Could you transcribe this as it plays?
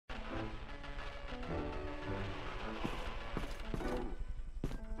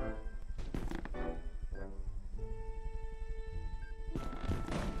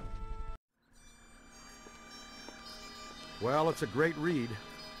Well, it's a great read,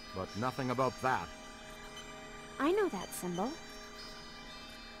 but nothing about that. I know that symbol.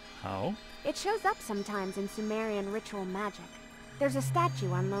 How? It shows up sometimes in Sumerian ritual magic. There's a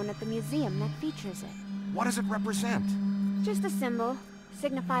statue on loan at the museum that features it. What does it represent? Just a symbol.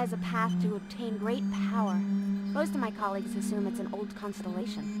 Signifies a path to obtain great power. Most of my colleagues assume it's an old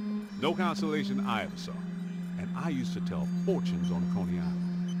constellation. No constellation I ever saw. And I used to tell fortunes on Coney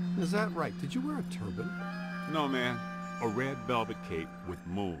Island. Is that right? Did you wear a turban? No, man. A red velvet cape with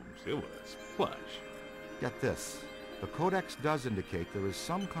moons. It was plush. Get this. The Codex does indicate there is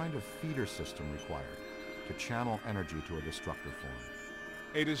some kind of feeder system required to channel energy to a destructor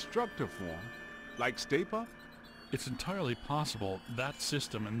form. A destructor form? Like Stay Puft? It's entirely possible that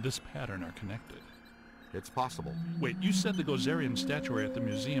system and this pattern are connected. It's possible. Wait, you said the Gozerian statuary at the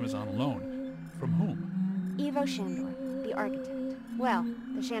museum is on loan. From whom? Ivo Shandor, the architect. Well,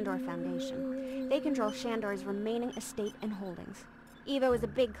 the Shandor Foundation. They control Shandor's remaining estate and holdings. Ivo is a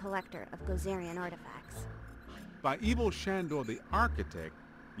big collector of Gozerian artifacts. By Ivo Shandor the architect,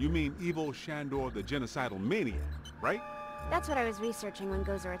 you mean Ivo Shandor the genocidal maniac, right? That's what I was researching when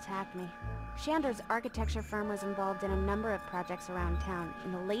Gozer attacked me. Shandor's architecture firm was involved in a number of projects around town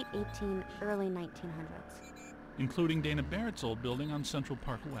in the late early 1900s. Including Dana Barrett's old building on Central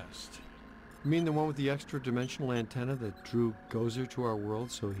Park West. You mean the one with the extra-dimensional antenna that drew Gozer to our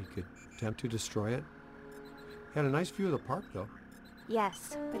world so he could attempt to destroy it? Had a nice view of the park, though.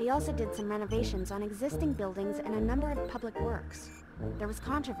 Yes, but he also did some renovations on existing buildings and a number of public works. There was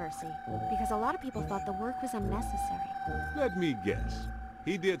controversy, because a lot of people thought the work was unnecessary. Let me guess.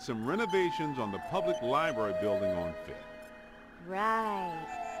 He did some renovations on the public library building on Fifth. Right,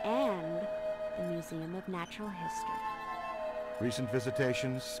 and the Museum of Natural History. Recent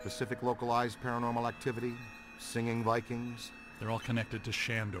visitations, specific localized paranormal activity, singing Vikings. They're all connected to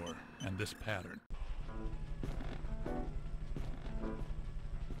Shandor and this pattern.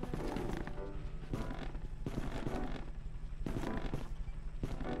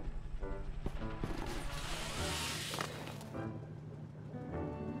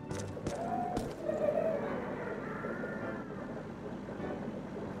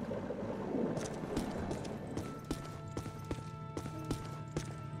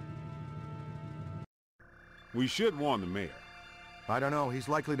 We should warn the mayor. I don't know, he's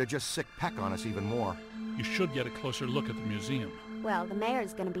likely to just sick peck on us even more. You should get a closer look at the museum. Well, the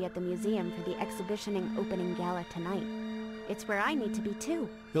mayor's gonna be at the museum for the exhibitioning opening gala tonight. It's where I need to be too.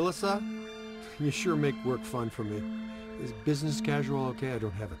 Hilissa, you sure make work fun for me. Is business casual okay? I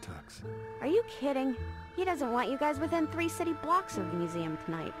don't have a tux. Are you kidding? He doesn't want you guys within 3 city blocks of the museum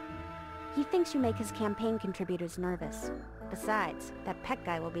tonight. He thinks you make his campaign contributors nervous. Besides, that Peck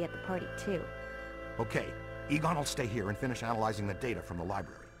guy will be at the party too. Okay, Egon will stay here and finish analyzing the data from the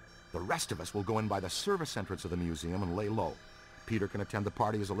library. The rest of us will go in by the service entrance of the museum and lay low. Peter can attend the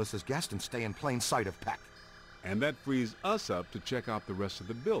party as Alyssa's guest and stay in plain sight of Peck. And that frees us up to check out the rest of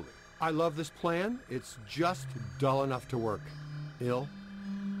the building. I love this plan. It's just dull enough to work. Il,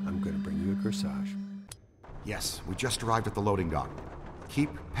 I'm gonna bring you a corsage. Yes, we just arrived at the loading dock. Keep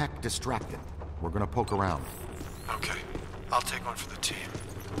Peck distracted. We're gonna poke around. Okay, I'll take one for the team.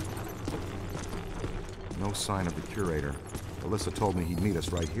 No sign of the curator. Alyssa told me he'd meet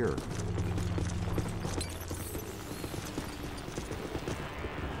us right here.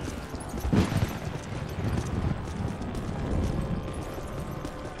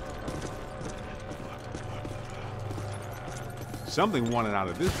 Something wanted out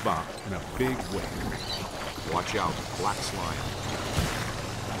of this box in a big way. Watch out, black slime.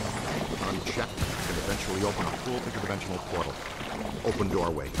 Unchecked can eventually open a full interdimensional portal. Open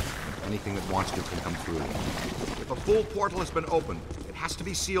doorway. Anything that wants to can come through. If a full portal has been opened, it has to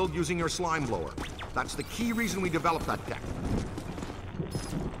be sealed using your slime blower. That's the key reason we developed that tech.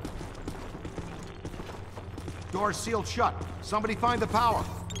 Door's sealed shut. Somebody find the power.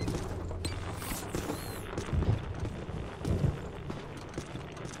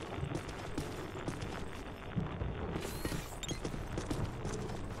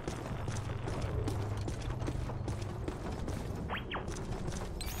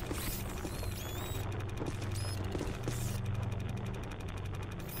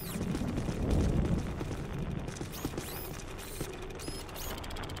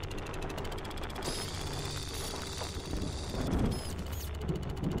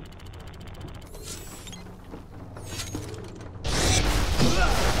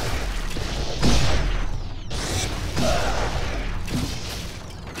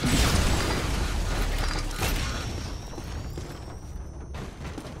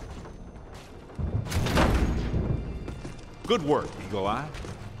 Good work, Eagle Eye.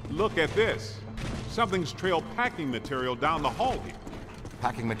 Look at this. Something's trailed packing material down the hall here.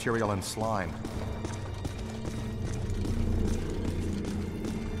 Packing material and slime.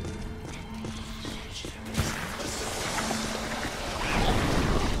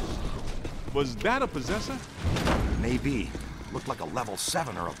 Was that a possessor? Maybe. Looked like a level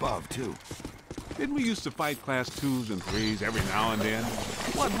 7 or above, too. Didn't we used to fight class 2s and 3s every now and then?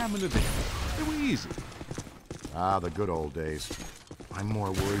 What happened to them? They were easy. Ah, the good old days. I'm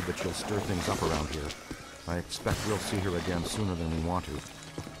more worried that she'll stir things up around here. I expect we'll see her again sooner than we want to.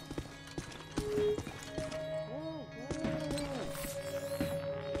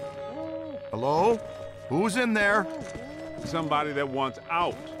 Hello? Who's in there? Somebody that wants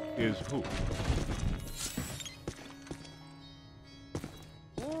out is who?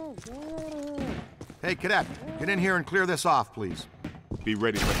 Hey, Cadet, get in here and clear this off, please. Be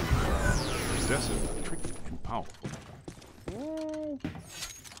ready for the possessor, tricky and powerful.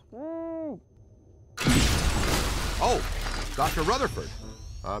 Oh, Dr. Rutherford.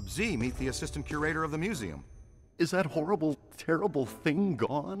 Z, meet the assistant curator of the museum. Is that horrible, terrible thing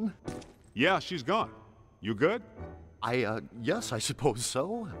gone? Yeah, she's gone. You good? Yes, I suppose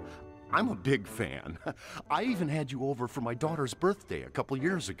so. I'm a big fan. I even had you over for my daughter's birthday a couple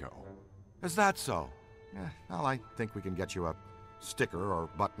years ago. Is that so? Yeah, well, I think we can get you a sticker or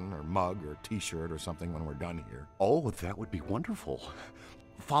button or mug or t-shirt or something when we're done here. Oh, that would be wonderful.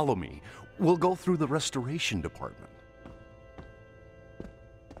 Follow me. We'll go through the restoration department.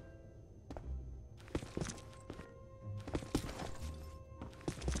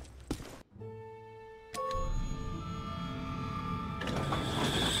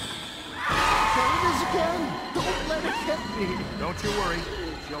 Don't let it hit me. Don't you worry.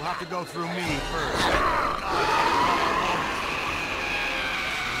 She'll have to go through me first.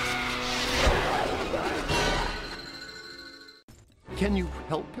 Can you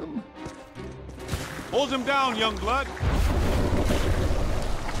help him? Hold him down, young blood.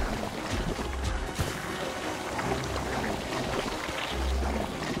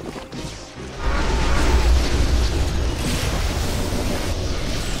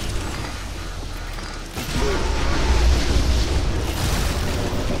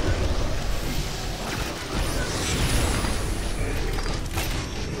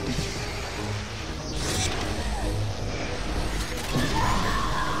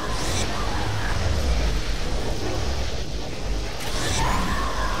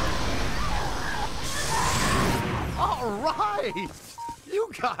 You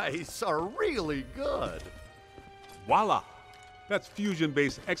guys are really good. Voila! That's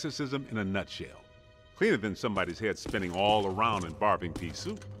fusion-based exorcism in a nutshell. Cleaner than somebody's head spinning all around in barbing pea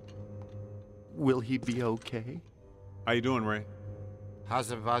soup. Will he be okay? How you doing, Ray?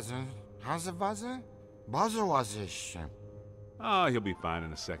 How's it buzzing? How's it buzzing? Buzzer was this. Oh, he'll be fine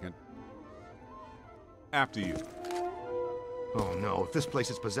in a second. After you. Oh no, if this place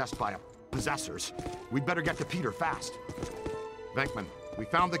is possessed by possessors, we'd better get to Peter fast. Venkman, we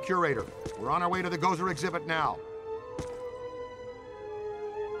found the curator. We're on our way to the Gozer exhibit now.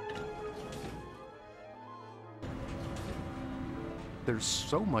 There's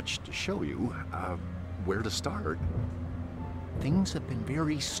so much to show you. Where to start? Things have been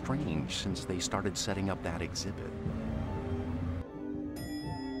very strange since they started setting up that exhibit.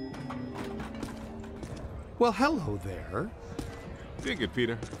 Well, hello there. Dig it,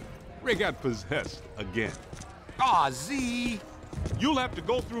 Peter. Ray got possessed again. Aw, Z! You'll have to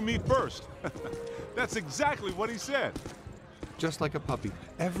go through me first. That's exactly what he said. Just like a puppy.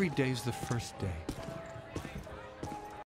 Every day's the first day.